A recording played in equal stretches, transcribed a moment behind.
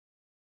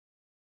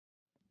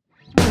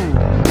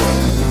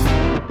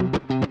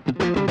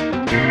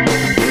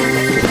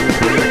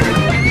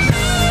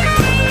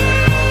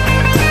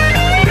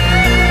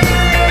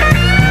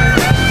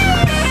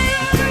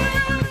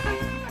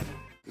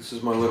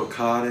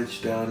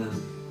cottage down in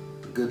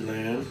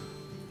Goodland,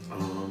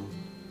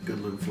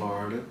 Goodland,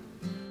 Florida.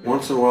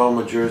 Once in a while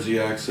my Jersey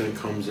accent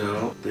comes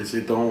out. They say,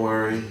 don't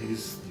worry,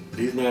 he's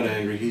not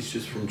angry, he's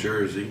just from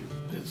Jersey.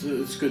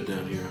 It's good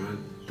down here, I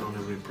don't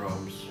have any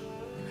problems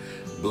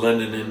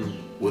blending in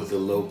with the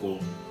local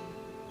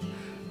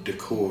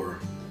decor.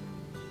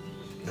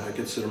 I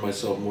consider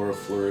myself more a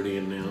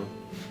Floridian now.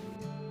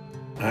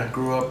 I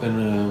grew up in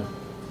a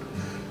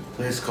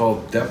place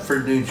called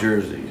Deptford, New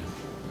Jersey,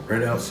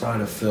 right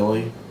outside of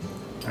Philly.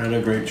 I had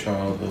a great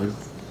childhood.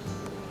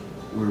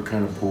 We were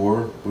kind of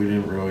poor. We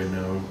didn't really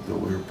know that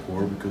we were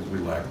poor because we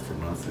lacked for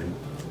nothing.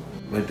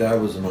 My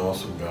dad was an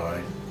awesome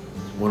guy.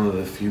 One of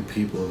the few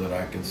people that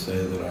I can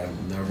say that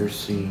I've never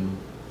seen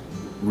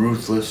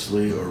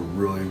ruthlessly or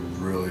really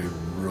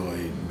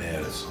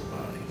mad at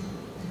somebody.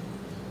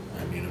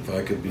 I mean, if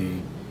I could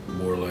be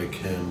more like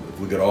him, if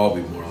we could all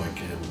be more like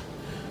him,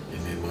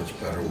 it'd be a much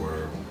better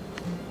world.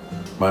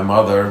 My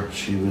mother,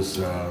 she was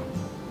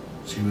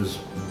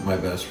my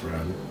best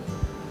friend.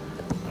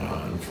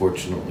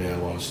 Unfortunately, I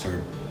lost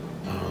her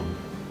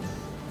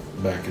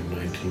back in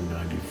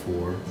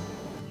 1994.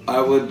 I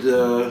would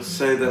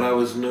say that I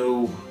was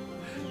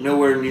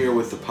nowhere near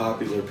with the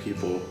popular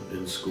people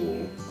in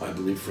school. I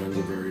believe friends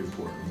are very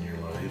important in your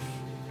life.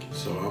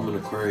 So I'm an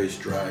Aquarius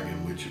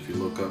dragon, which if you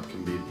look up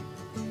can be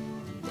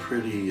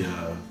pretty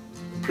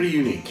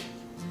unique.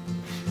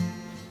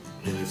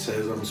 And it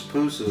says I'm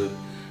supposed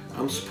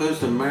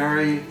to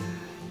marry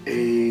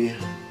a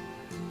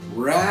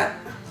rat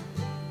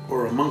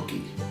or a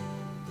monkey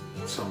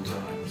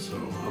sometimes. So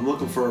I'm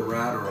looking for a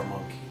rat or a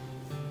monkey.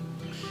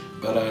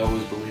 But I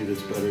always believe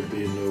it's better to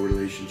be in no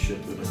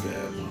relationship than a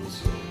bad one.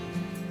 So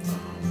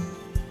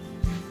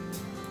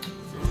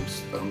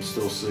I'm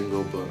still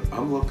single, but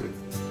I'm looking.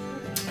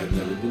 I've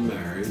never been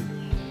married.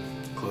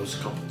 Close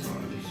a couple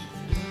times.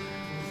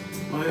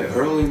 My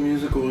early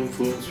musical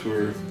influence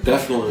were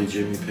definitely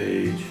Jimmy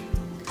Page,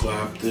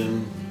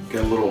 Clapton.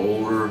 Got a little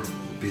older,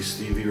 would be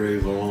Stevie Ray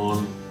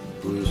Vaughan,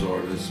 blues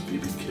artists,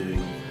 B.B.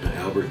 King,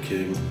 Albert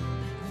King.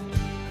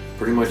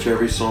 Pretty much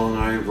every song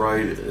I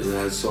write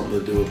has something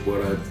to do with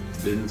what I've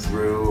been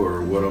through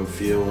or what I'm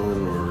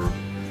feeling or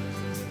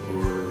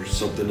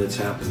something that's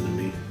happened to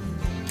me.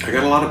 I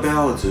got a lot of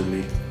ballads in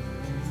me,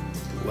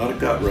 a lot of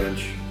gut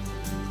wrench.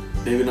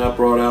 Maybe not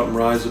brought out in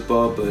Rise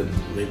Above, but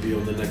maybe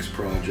on the next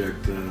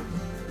project.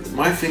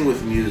 My thing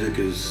with music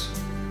is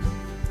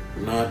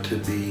not to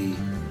be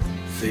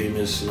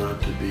famous, not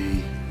to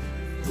be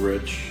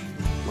rich.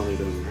 Money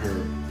doesn't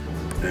hurt.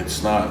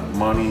 It's not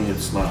money,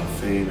 it's not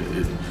fame.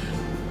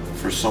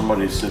 For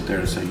somebody to sit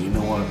there and say, you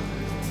know what,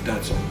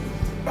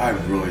 I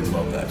really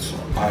love that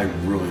song. I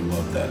really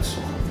love that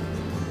song.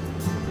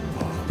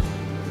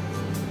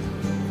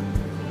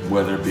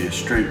 Whether it be a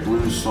straight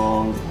blues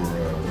song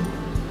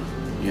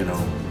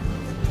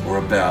or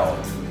a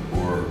ballad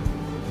or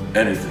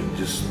anything,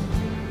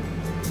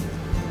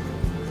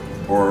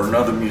 or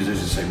another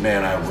musician say,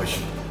 man,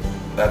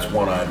 that's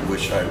one I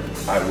wish I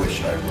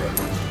wrote.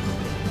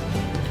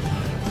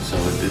 So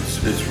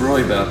it's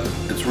really about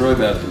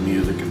the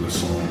music and the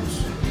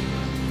songs.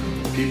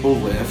 People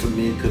laugh at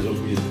me because of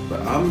music,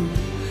 but I'm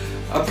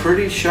a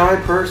pretty shy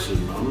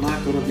person. I'm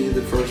not going to be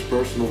the first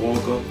person to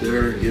walk up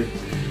there and give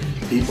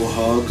people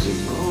hugs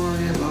and oh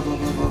yeah, blah blah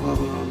blah blah blah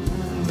blah.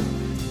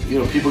 You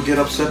know, people get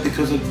upset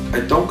because I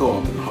don't go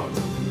up and hug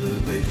them.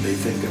 They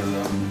think that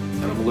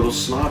I'm a little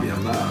snobby.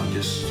 I'm not. I'm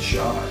just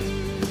shy.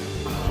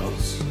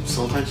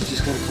 Sometimes you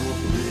just gotta come up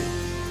with me.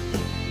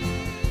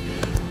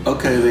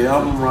 Okay, the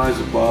album Rise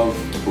Above.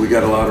 We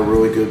got a lot of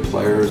really good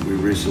players. We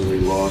recently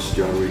lost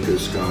John Rico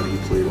Scott. He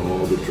played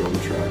all the drum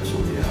tracks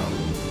on the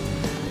album.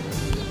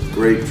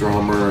 Great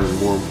drummer, and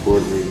more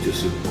importantly,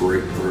 just a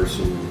great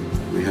person.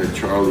 We had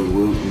Charlie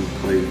Wooten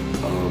play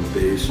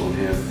bass on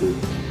half the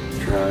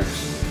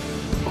tracks.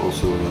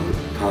 Also,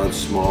 Todd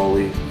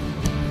Smalley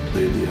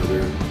played the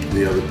other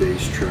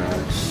bass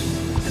tracks.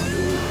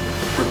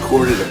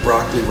 Recorded at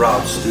Broccoli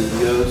Rob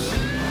Studios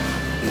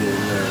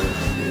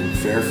in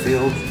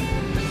Fairfield,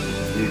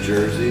 New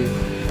Jersey.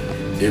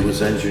 It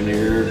was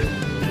engineered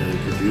and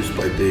produced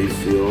by Dave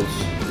Fields,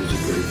 who's a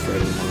great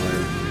friend of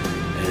mine,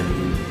 and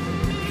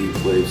he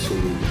played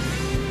some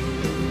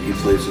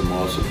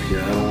awesome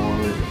piano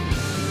on it.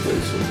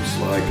 Played some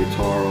slide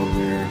guitar on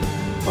there,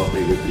 helped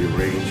me with the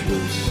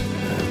arrangements,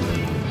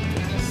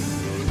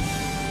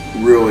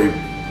 and really,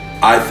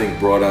 I think,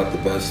 brought out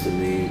the best of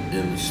me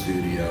in the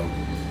studio.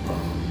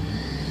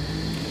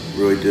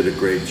 Really did a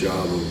great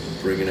job of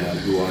bringing out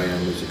who I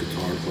am as a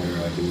guitar player,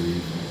 I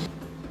believe.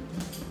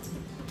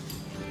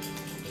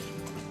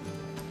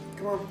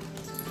 Come on.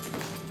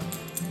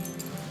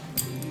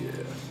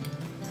 Yeah.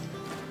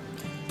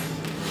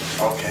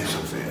 Okay,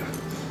 Sophia.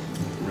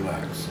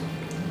 Relax.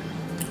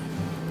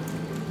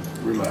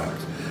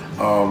 Relax.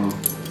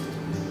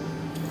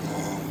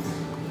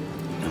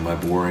 Am I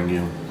boring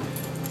you?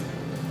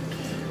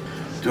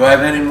 Do I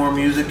have any more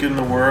music in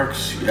the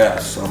works?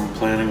 Yes, I'm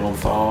planning on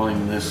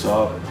following this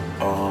up.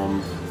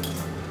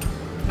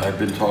 I've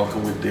been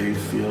talking with Dave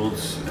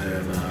Fields,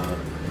 and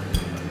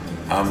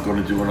I'm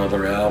going to do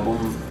another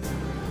album.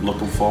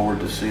 looking forward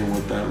to seeing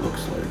what that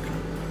looks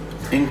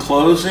like. In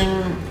closing,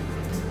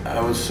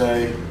 I would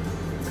say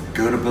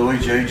go to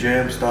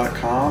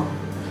billyjjams.com.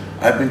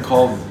 I've been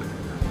called,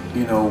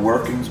 you know,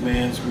 working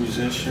man's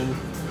musician,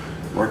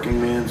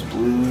 working man's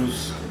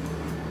blues.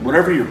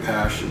 Whatever your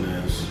passion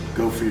is,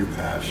 go for your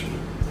passion.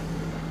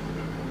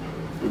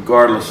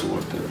 Regardless of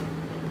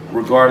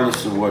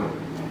what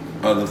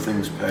other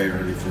things pay or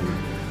anything.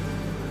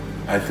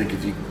 I think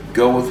if you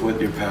go with what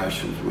your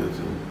passion's with,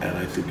 and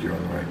I think you're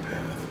on the right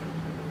path.